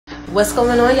What's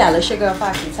going on, y'all? It's your girl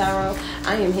FoXXyTarot.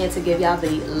 I am here to give y'all the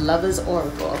Lover's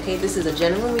Oracle. Okay, this is a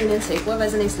general reading. Take what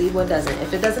resonates, leave what doesn't.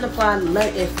 If it doesn't apply,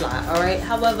 let it fly. All right.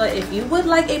 However, if you would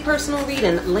like a personal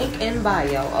reading, link in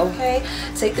bio. Okay,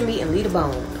 take the meat and leave the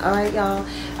bone. All right, y'all.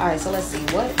 All right. So let's see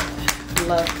what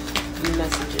love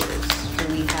messages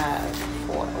we have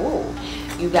for.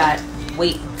 Oh, you got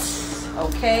wait.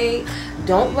 Okay,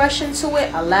 don't rush into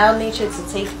it. Allow nature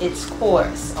to take its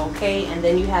course. Okay, and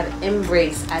then you have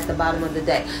embrace at the bottom of the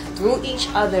deck. Through each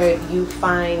other you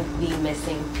find the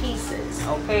missing pieces.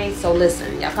 Okay, so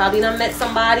listen, y'all probably done met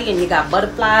somebody and you got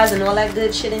butterflies and all that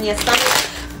good shit in your stomach,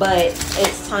 but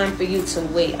it's time for you to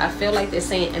wait. I feel like they're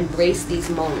saying embrace these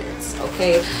moments.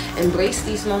 Okay, embrace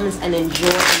these moments and enjoy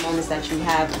the moments that you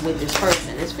have with this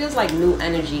person. This feels like new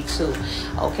energy too.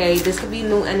 Okay, this could be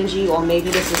new energy, or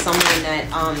maybe this is someone that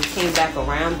came back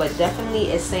around, but definitely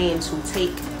it's saying to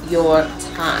take your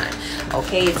time.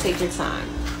 Okay, take your time.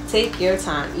 Take your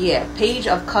time. Yeah, Page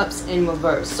of Cups in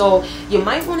reverse. So you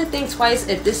might want to think twice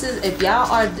if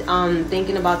y'all are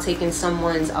thinking about taking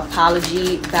someone's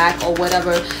apology back or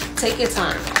whatever. Take your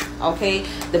time. Okay,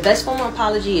 the best form of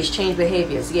apology is change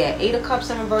behaviors. Yeah, 8 of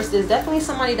Cups in reverse. There's definitely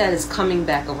somebody that is coming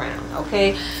back around.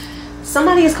 Okay,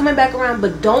 somebody is coming back around,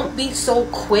 but don't be so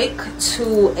quick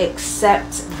to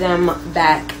accept them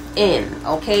back in.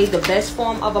 Okay, the best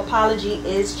form of apology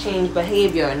is change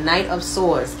behavior. Knight of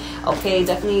Swords. Okay,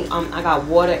 definitely I got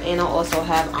water, and I also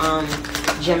have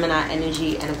Gemini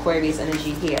energy and Aquarius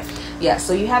energy here. Yeah,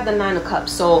 so you have the 9 of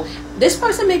Cups. So this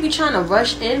person may be trying to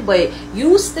rush in, but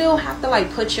you still have to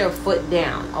like put your foot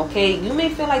down. Okay, you may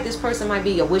feel like this person might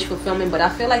be your wish fulfillment, but I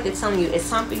feel like they're telling you it's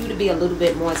time for you to be a little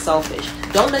bit more selfish.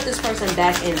 Don't let this person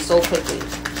back in so quickly.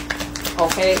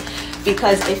 Okay,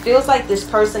 because it feels like this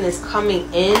person is coming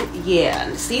in.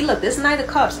 Yeah, see, look, this Knight of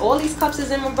Cups, all these cups is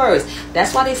in reverse.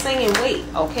 That's why they're saying wait.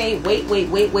 Okay,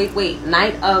 wait.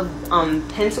 Knight of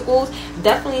Pentacles.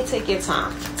 Definitely take your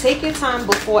time. Take your time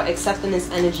before accepting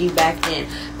this energy back in.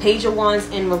 Page of Wands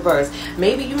in reverse.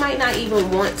 Maybe you might not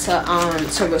even want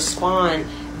to respond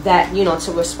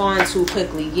to respond too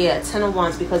quickly. Yeah, 10 of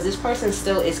Wands, because this person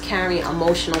still is carrying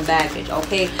emotional baggage.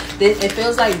 Okay, it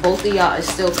feels like both of y'all are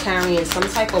still carrying some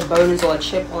type of burdens or a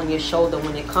chip on your shoulder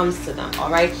when it comes to them.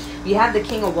 All right, you have the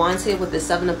King of Wands here with the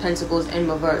 7 of Pentacles in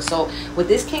reverse. So with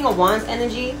this King of Wands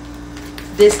energy,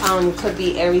 this could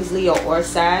be Aries, Leo, or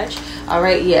Sag. All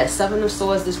right, yeah, 7 of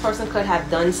Swords. This person could have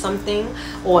done something,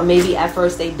 or maybe at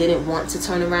first they didn't want to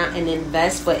turn around and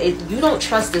invest, but you don't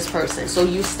trust this person, so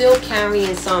you're still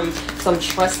carrying some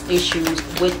trust issues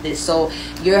with this. So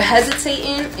you're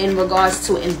hesitating in regards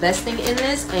to investing in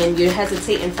this, and you're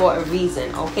hesitating for a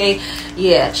reason. Okay,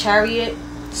 yeah, Chariot.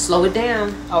 Slow it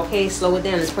down. Okay, slow it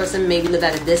down. This person maybe live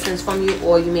at a distance from you,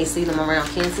 or you may see them around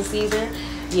Cancer season.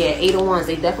 Yeah, 8 of Wands.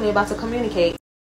 They definitely about to communicate.